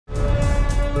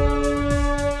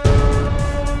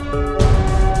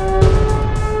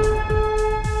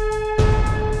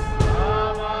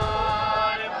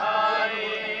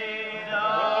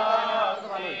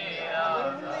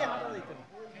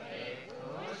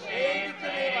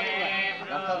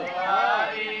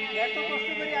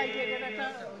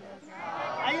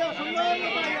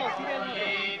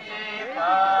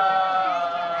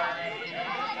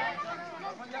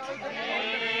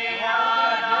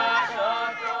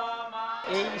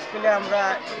এই স্কুলে আমরা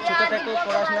ছোটো থেকেই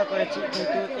পড়াশোনা করেছি,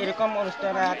 কিন্তু এরকম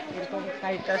অনুষ্ঠান আর এরকম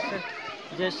সাহিত্যের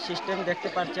যে সিস্টেম দেখতে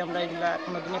পাচ্ছি আমরা এগুলা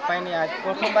কোনোদিনই পাইনি। আজ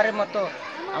প্রথমবারের মতো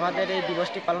আমাদের এই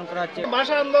দিবসটি পালন করা হচ্ছে।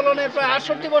 ভাষা আন্দোলনের প্রায়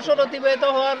 68 বছর অতিবাহিত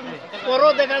হওয়ার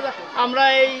পরও দেখা যায় আমরা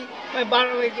এই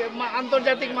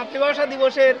আন্তর্জাতিক মাতৃভাষা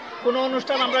দিবসের কোনো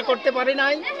অনুষ্ঠান আমরা করতে পারি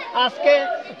নাই। আজকে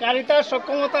কারিতাস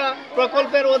সক্ষমতা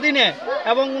প্রকল্পের অধীনে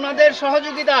এবং ওনাদের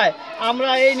সহযোগিতায় আমরা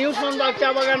এই নিউ সন্দ্বীপ চা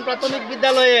বাগান প্রাথমিক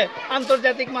বিদ্যালয়ে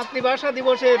আন্তর্জাতিক মাতৃভাষা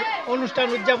দিবসের অনুষ্ঠান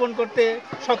উদযাপন করতে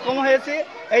সক্ষম হয়েছি।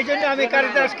 এই জন্য আমি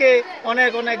কারিতাসকে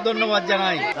অনেক অনেক ধন্যবাদ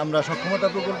জানাই। আমরা সক্ষমতা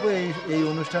প্রকল্প এই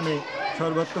অনুষ্ঠানে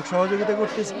সর্বাত্মক সহযোগিতা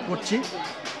করছি।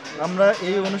 আমরা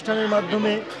এই অনুষ্ঠানের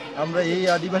মাধ্যমে আমরা এই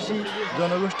আদিবাসী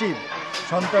জনগোষ্ঠীর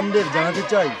সন্তানদের জানাতে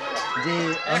চাই যে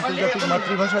আন্তর্জাতিক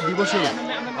মাতৃভাষা দিবসে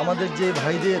আমাদের যে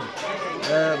ভাইদের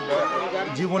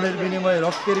জীবনের বিনিময়ে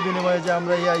রক্তের বিনিময়ে যে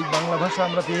আমরা এই বাংলা ভাষা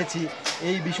আমরা পেয়েছি,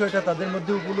 এই বিষয়টা তাদের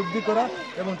মধ্যে উপলব্ধি করা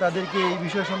এবং তাদেরকে এই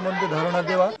বিষয় সম্বন্ধে ধারণা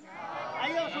দেওয়া।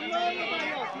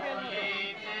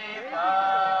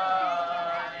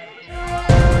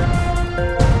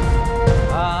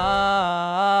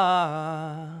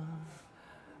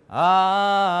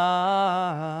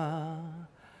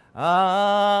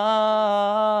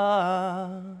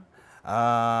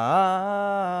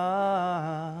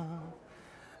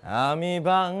 আমি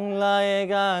বাংলায়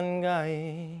গান গাই,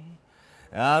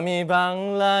 আমি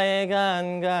বাংলায় গান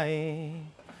গাই,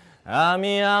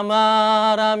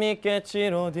 আমি কে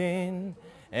চিরদিন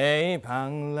এই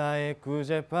বাংলায়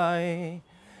খুঁজে পাই।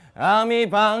 আমি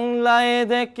বাংলায়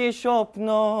দেখি স্বপ্ন,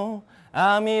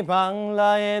 আমি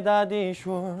বাংলায় দাদি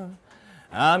সুর,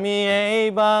 আমি এই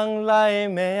বাংলায়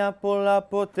মেয়া পোলা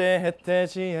পোতে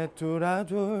হেঁটেছি এতুরা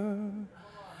দূর।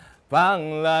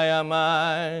 বাংলায়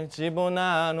আমার জীবন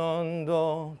আনন্দ,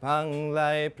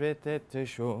 বাংলায় প্রেতেতে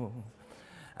সুখ।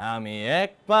 আমি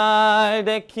একবার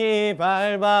দেখি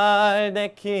বারবার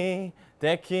দেখি,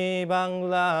 দেখি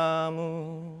বাংলা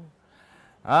মুখ।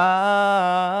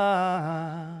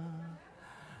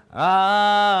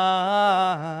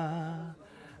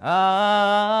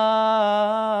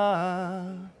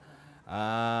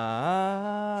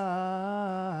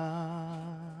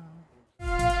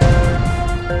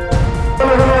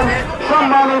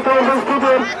 সম্মানিত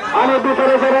উপস্থিতির আমি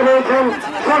ভিতরে যারা রয়েছেন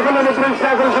সকলের দৃষ্টি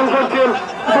আকর্ষণ করছেন।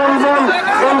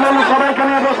 বলবেন সবাইকে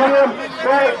নিয়ে বসলেন।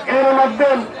 এর মধ্যে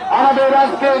আমাদের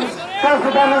আজকের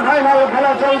ফাইনাল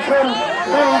খেলা চলছেন।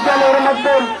 দুই দলের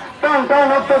মধ্যে টান টান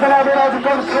উত্তেজনা বিরাজ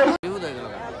করছেন।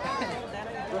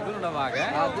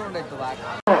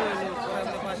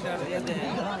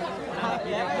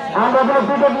 আমরা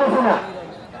বলছি দেখছি না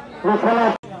খেলা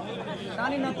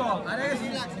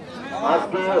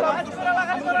আজকে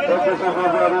 21শে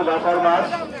ফেব্রুয়ারি ভাষার মাস,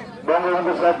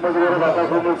 বঙ্গবন্ধু শেখ মুজিবের ভাষা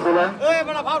শহীদ ছিলেন।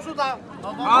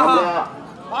 আমরা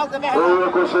এই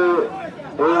 21শে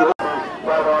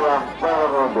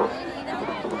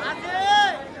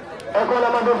এখন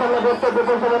আমাদের সামনে বক্তব্য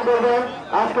উপস্থাপন করবেন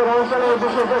আজকের অনুষ্ঠানের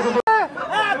বিশেষ অতিথি।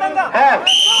 হ্যাঁ,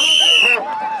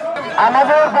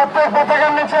 আমাদের প্রত্যেক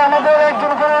পতাকার নিচে আমাদের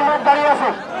একজন করে লোক দাঁড়িয়ে আছে।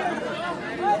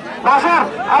 বাসার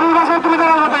আমি বাসায় তুলে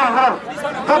দেওয়ার পতাকার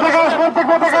প্রত্যেক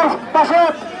পতাকার পাশে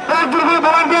একজন করে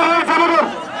ভলান্টিয়ার রয়েছে। আমাদের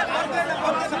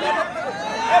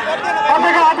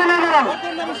পতাকা হাতে নিয়ে দেবেন,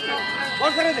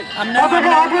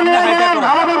 পতাকা হাতে নিয়ে দেবেন।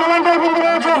 আমাদের ভলান্টিয়ার বন্ধু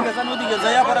রয়েছেন।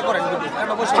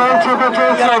 চলছে তো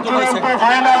চলছে,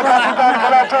 ফাইনাল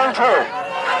খেলা চলছে।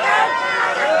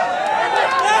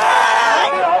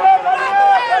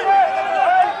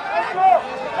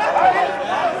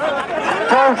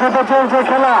 চলছে তো চলছে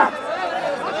খেলা,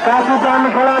 কাশি টান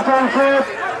খেলা চলছে।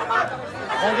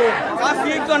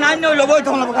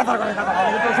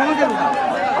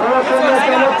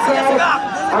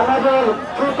 আমাদের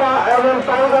চিতা এবং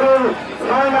টাইগারের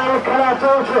ফাইনাল খেলা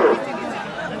চলছে।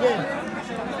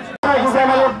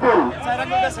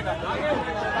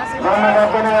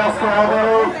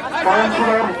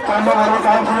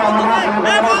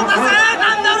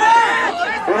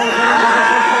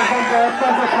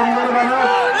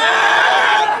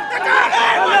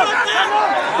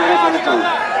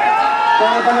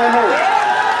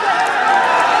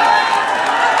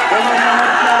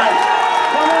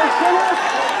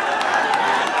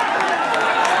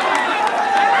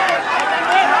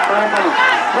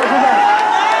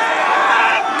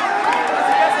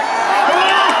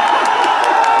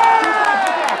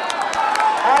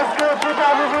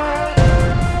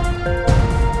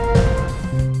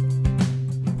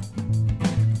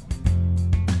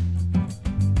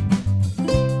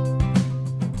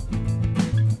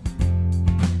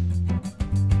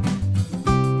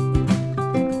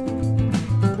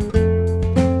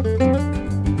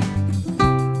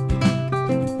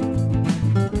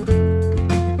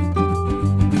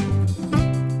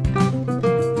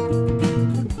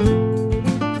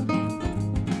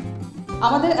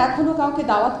 আমাদের এখনো কাউকে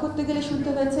দাওয়াত করতে গেলে শুনতে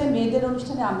হয়েছে মেয়েদের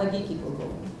অনুষ্ঠানে আমরা গিয়ে কী করবো।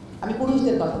 আমি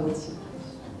পুরুষদের কথা বলছি।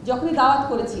 যখনই দাওয়াত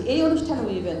করেছি এই অনুষ্ঠানেও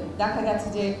ইভেন দেখা গেছে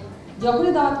যে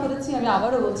যখনই দাওয়াত করেছি, আমি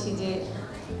আবারও বলছি যে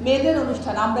মেয়েদের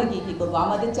অনুষ্ঠান আমরা গিয়ে কী করবো।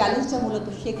 আমাদের চ্যালেঞ্জটা মূলত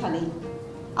সেখানেই।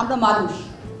 আমরা মানুষ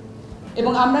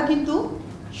এবং আমরা কিন্তু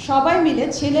সবাই মিলে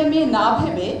ছেলে মেয়ে না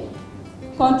ভেবে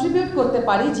কন্ট্রিবিউট করতে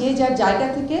পারি যে যার জায়গা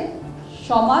থেকে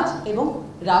সমাজ এবং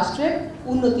রাষ্ট্রের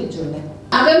উন্নতির জন্য।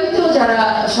 আগামীতেও যারা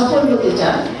সফল হতে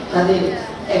চান তাদের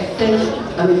একটাই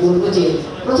আমি বলবো যে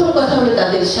প্রথম কথা হলো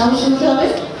তাদের সাহস হতে হবে,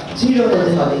 দৃঢ়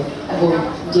হতে হবে এবং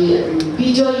যে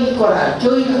বিজয়ী করার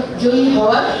জয়ী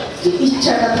হওয়ার যে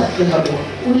ইচ্ছাটা থাকতে হবে,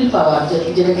 উইল পাওয়ার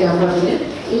যেটাকে আমরা বলি,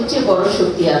 এর চেয়ে বড়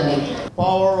শক্তি আর নেই।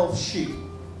 পাওয়ার অফ শি,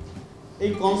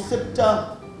 এই কনসেপ্টটা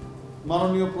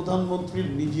মাননীয় প্রধানমন্ত্রীর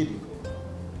নিজেরই।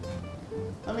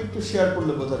 আমি একটু শেয়ার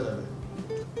করলে বোঝা যাবে।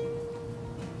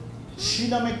 শি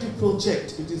নামে একটি প্রজেক্ট,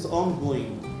 ইট ইজ অনগোয়িং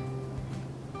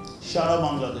সারা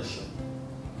বাংলাদেশে।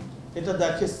 এটা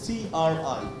দেখে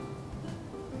CRI,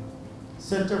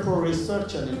 Center for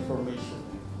Research and Information.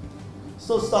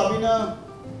 So Sabina,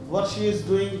 what she is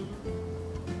doing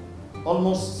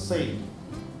almost same.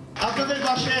 আপনাদের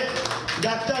পাশে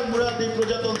ডাক্তার মুরাদি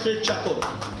প্রজাতন্ত্রের চাকর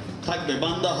থাকবে,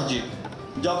 বান্দা হাজির,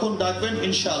 যখন ডাকবেন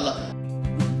ইনশাআল্লাহ।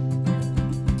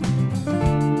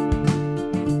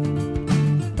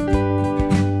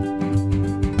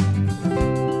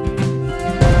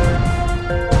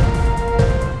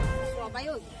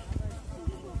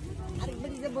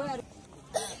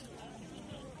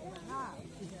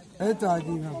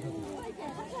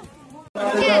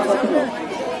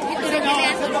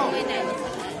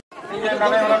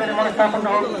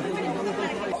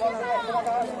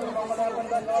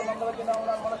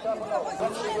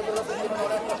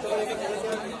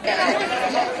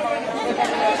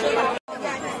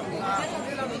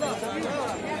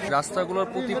 রাস্তাগুলোর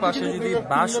প্রতি পাশে যদি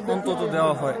বাঁশ অন্তত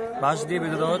দেওয়া হয়, বাঁশ দিয়ে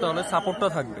বেঁধে দেওয়া হয়, তাহলে সাপোর্টটা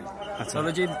থাকবে।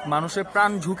 তাহলে যে মানুষের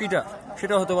প্রাণ ঝুঁকিটা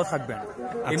সেটা হয়তো বা থাকবে না।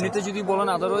 এমনিতে যদি বলেন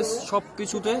আদারওয়াইজ সব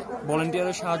কিছুতে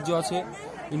ভলেন্টিয়ারের সাহায্য আছে,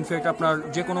 ইনফ্যাক্ট আপনার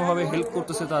যে কোনোভাবে হেল্প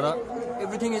করতেছে তারা,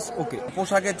 এভরিথিং ইজ ওকে।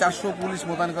 পোশাকে 400 পুলিশ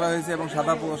মোতায়েন করা হয়েছে এবং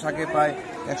সাদা পোশাকে প্রায়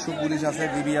 100 পুলিশ আছে,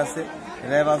 ডিবি আছে,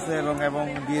 র্যাব আছে এবং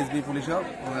ডিএসবি পুলিশও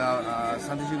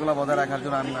শান্তি শৃঙ্খলা বজায় রাখার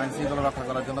জন্য, আইন শৃঙ্খলা রক্ষা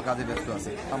করার জন্য কাজে ব্যস্ত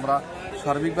আছে। আমরা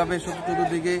সার্বিকভাবে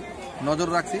চতুর্দিকে নজর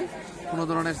রাখছি, কোনো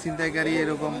ধরনের ছিনতাইকারী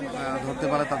এরকম ধরতে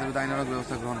পারে তাদের বিরুদ্ধে আইনানুগ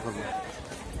ব্যবস্থা গ্রহণ করব।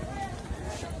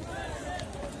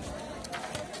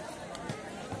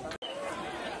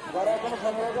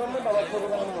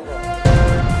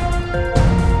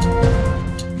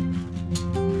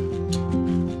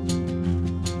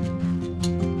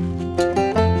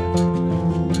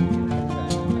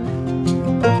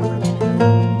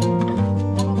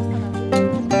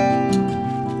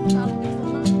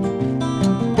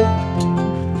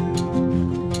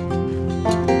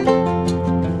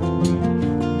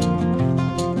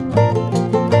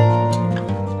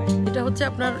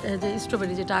 আপনার যে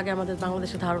স্ট্রবেরি, যেটা আগে আমাদের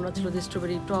বাংলাদেশে ধারণা ছিল যে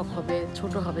স্ট্রবেরি টক হবে,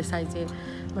 ছোট হবে সাইজে,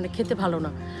 মানে খেতে ভালো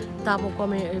না, দামও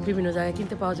কমে বিভিন্ন জায়গায়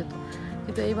কিনতে পাওয়া যেত।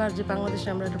 কিন্তু এইবার যে বাংলাদেশে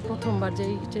আমরা এটা প্রথমবার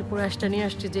যে প্রয়াসটা নিয়ে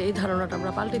আসছি যে এই ধারণাটা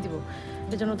আমরা পাল্টে দিব,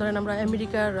 এই জন্য ধরেন আমরা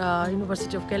আমেরিকার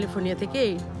ইউনিভার্সিটি অফ ক্যালিফোর্নিয়া থেকে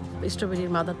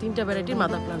স্ট্রবেরির মাদা 3টা ভ্যারাইটির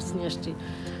মাদা প্লান্টস নিয়ে আসছি।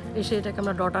 এসে এটাকে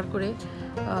আমরা ডটার করে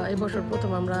এবছর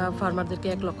প্রথম আমরা ফার্মারদেরকে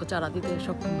 1 লক্ষ চারা দিতে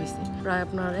সক্ষম হয়েছি। প্রায়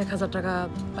আপনার 1000 টাকা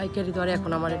পাইকারি দরে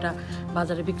এখন আমার এটা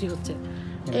বাজারে বিক্রি হচ্ছে।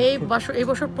 এই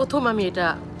বছর প্রথম আমি এটা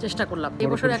চেষ্টা করলাম। এই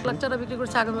বছর 1 লাখ চারা বিক্রি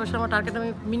করছি, আগামী বছর আমার টার্গেট আমি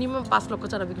মিনিমাম 5 লক্ষ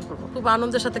চারা বিক্রি করবো। খুব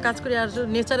আনন্দের সাথে কাজ করি আর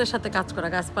নেচারের সাথে কাজ করা,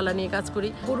 গাছপালা নিয়ে কাজ করি।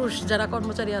 পুরুষ যারা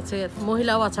কর্মচারী আছে,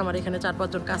 মহিলাও আছে আমার এখানে 4-5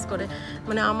 জন কাজ করে,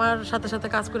 মানে আমার সাথে সাথে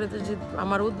কাজ করে যে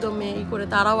আমার উদ্যমে করে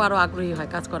তারাও আরও আগ্রহী হয়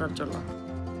কাজ করার জন্য।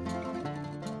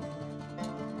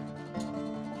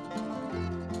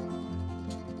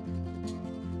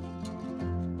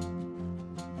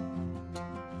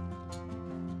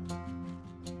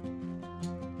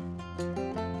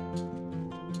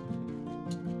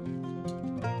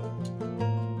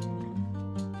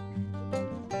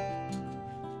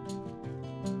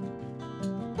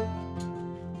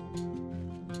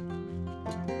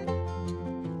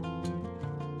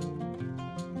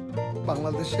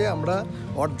 বাংলাদেশে আমরা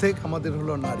অর্ধেক আমাদের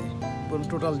হলো নারী,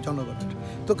 টোটাল জনগণের।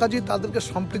 তো কাজেই তাদেরকে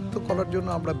সম্পৃক্ত করার জন্য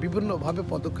আমরা বিভিন্নভাবে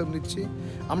পদক্ষেপ নিচ্ছি।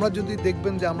 আমরা যদি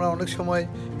দেখবেন যে আমরা অনেক সময়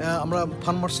আমরা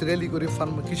ফার্মার্স র্যালি করি,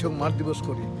 কৃষক মাঠ দিবস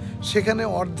করি, সেখানে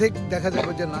অর্ধেক দেখা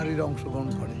যাবে যে নারীরা অংশগ্রহণ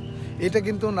করে। এটা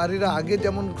কিন্তু নারীরা আগে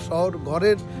যেমন শহর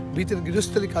ঘরের ভিতরে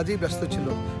গৃহস্থলী কাজেই ব্যস্ত ছিল,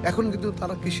 এখন কিন্তু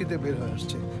তারা কৃষিতে বের হয়ে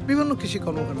আসছে, বিভিন্ন কৃষি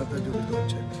কর্মকাণ্ডে জড়িত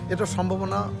হচ্ছে। এটার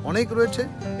সম্ভাবনা অনেক রয়েছে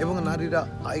এবং নারীরা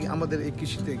আমাদের এই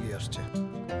কৃষিতে এগিয়ে আসছে।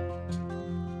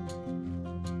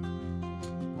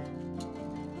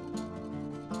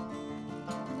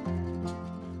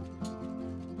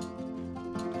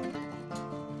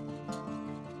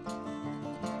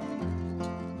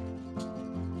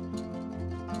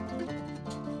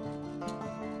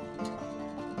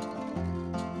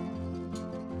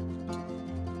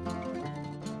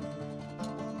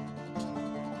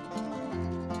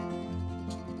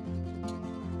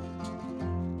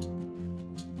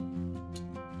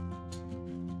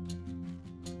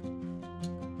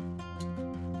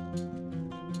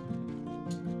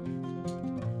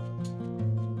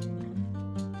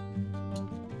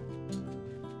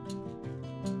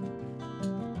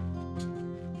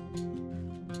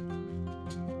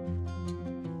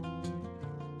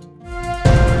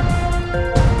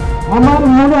 আমার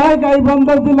মনে হয়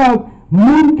গাইবান্ধা জেলার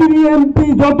মন্ত্রী এমপি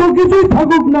যত কিছুই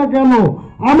থাকুক না কেন,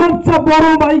 আমার চেয়ে বড়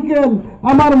মাইকেল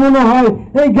আমার মনে হয়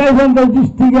এই গাইবান্ধা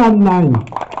ডিস্ট্রিক্টে আর নাই।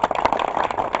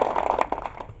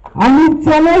 আমি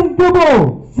চ্যালেঞ্জ দেব,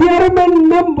 চেয়ারম্যান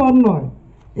মেম্বার নয়,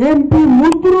 এমপি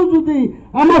মন্ত্রী যদি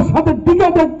আমার সাথে টিকা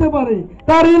থাকতে পারে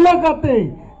তার এলাকাতে,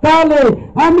 তাহলে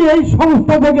আমি এই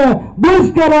সংস্থা থেকে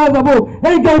বহিষ্কার হয়ে যাবো,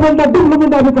 এই গাইবান্ধা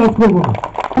ডেভেলপমেন্ট আমি কাজ করবো।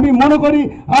 আমি মনে করি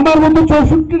আমার মতো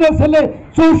 64টা ছেলে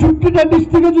 64টা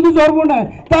ডিস্ট্রিক্টে যদি জন্ম নেয়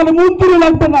তাহলে মন্ত্রী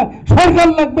লাগবে না, সরকার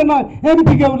লাগবে না,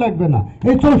 এমপি কেউ লাগবে না,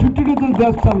 এই 64টা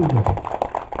দেশ চালু যাবে।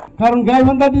 কারণ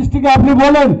গাইবান্ধা ডিস্ট্রিক্টে আপনি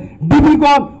বলেন ডিবি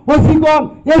কন, ওসি কন,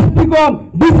 এসপি কন,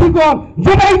 ডিসি কন,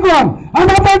 যেটাই কন,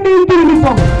 আমাদের নিয়ন্ত্রণ নিতে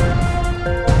হবে।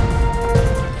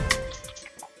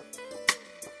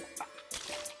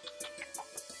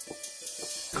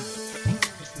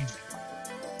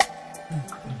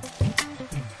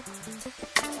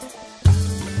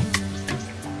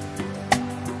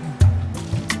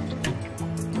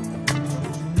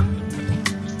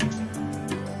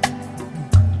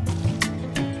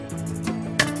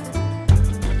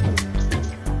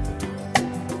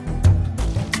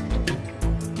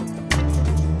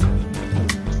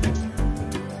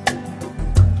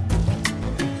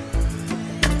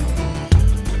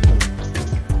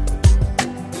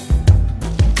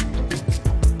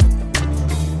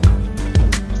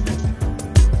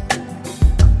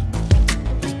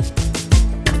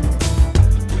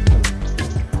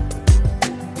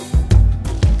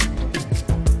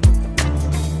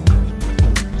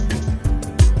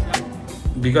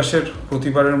 বিকাশের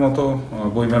প্রতিবারের মতো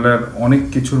বইমেলার অনেক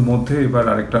কিছুর মধ্যে এবার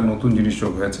আরেকটা নতুন জিনিস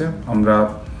যোগ হয়েছে। আমরা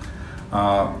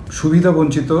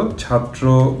সুবিধাবঞ্চিত ছাত্র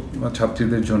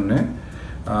ছাত্রীদের জন্যে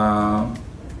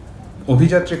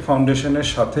অভিযাত্রিক ফাউন্ডেশনের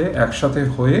সাথে একসাথে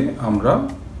হয়ে আমরা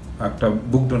একটা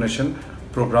বুক ডোনেশন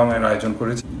প্রোগ্রামের আয়োজন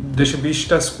করেছি। দেশে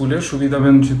 20টা স্কুলে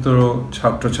সুবিধাবঞ্চিত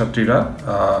ছাত্রছাত্রীরা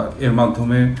এর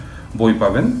মাধ্যমে বই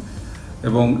পাবেন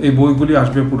এবং এই বইগুলি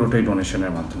আসবে পুরোটাই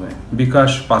ডোনেশনের মাধ্যমে।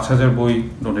 বিকাশ 5000 বই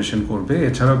ডোনেশন করবে।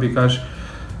 এছাড়াও বিকাশ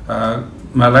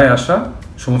মেলায় আসা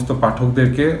সমস্ত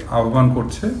পাঠকদেরকে আহ্বান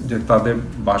করছে যে তাদের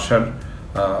বাসার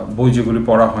বই যেগুলি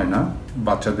পড়া হয় না,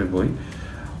 বাচ্চাদের বই,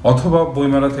 অথবা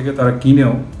বইমেলা থেকে তারা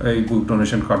কিনেও এই বুক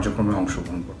ডোনেশন কার্যক্রমে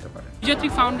অংশগ্রহণ করতে পারে।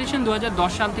 অভিযাত্রিক ফাউন্ডেশন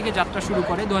 2010 সাল থেকে যাত্রা শুরু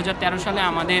করে। 2013 সালে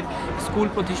আমাদের স্কুল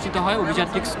প্রতিষ্ঠিত হয়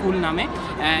অভিযাত্রিক স্কুল নামে।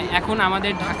 এখন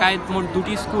আমাদের ঢাকায় মোট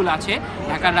 2টি স্কুল আছে,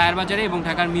 ঢাকার রায়েরবাজারে এবং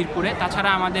ঢাকার মিরপুরে। তাছাড়া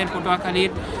আমাদের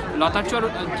পটুয়াখালীর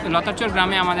লতারচর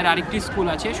গ্রামে আমাদের আরেকটি স্কুল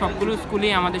আছে। সবগুলো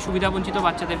স্কুলেই আমাদের সুবিধাবঞ্চিত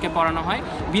বাচ্চাদেরকে পড়ানো হয়,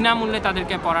 বিনামূল্যে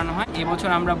তাদেরকে পড়ানো হয়।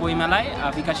 এবছর আমরা বইমেলায়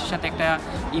বিকাশের সাথে একটা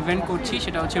ইভেন্ট করছি,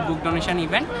 সেটা হচ্ছে বুক ডোনেশন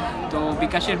ইভেন্ট। তো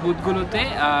বিকাশের বুথগুলোতে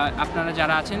আপনারা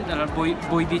যারা আছেন তারা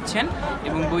বই দিচ্ছেন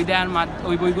এবং বই দেওয়ার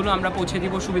ওই বইগুলো আমরা পৌঁছে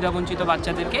দিব সুবিধাবঞ্চিত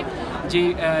বাচ্চাদেরকে। যে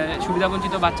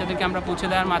সুবিধাবঞ্চিত বাচ্চাদেরকে আমরা পৌঁছে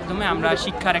দেওয়ার মাধ্যমে আমরা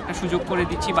শিক্ষার একটা সুযোগ করে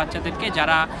দিচ্ছি বাচ্চাদেরকে,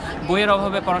 যারা বইয়ের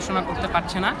অভাবে পড়াশোনা করতে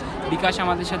পারছে না। বিকাশ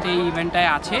আমাদের সাথে এই ইভেন্টটায়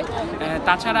আছে।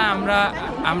 তাছাড়া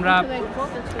আমরা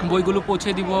বইগুলো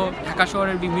পৌঁছে দিব ঢাকা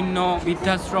শহরের বিভিন্ন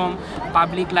বৃদ্ধাশ্রম,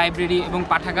 পাবলিক লাইব্রেরি এবং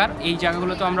পাঠাগার, এই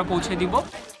জায়গাগুলোতে আমরা পৌঁছে দিব।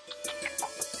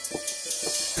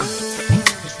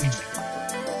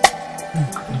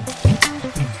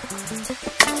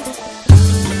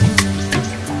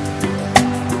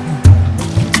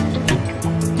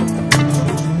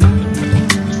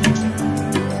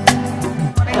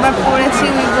 পড়েছি,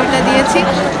 ওই বইটা দিয়েছি,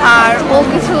 আর ও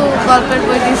কিছু গল্পের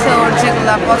বই দিয়েছে ওর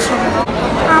যেগুলো পছন্দ।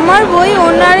 আমার বই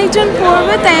অন্য আরেকজন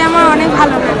পড়বে, তাই আমার অনেক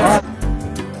ভালো লেগেছে।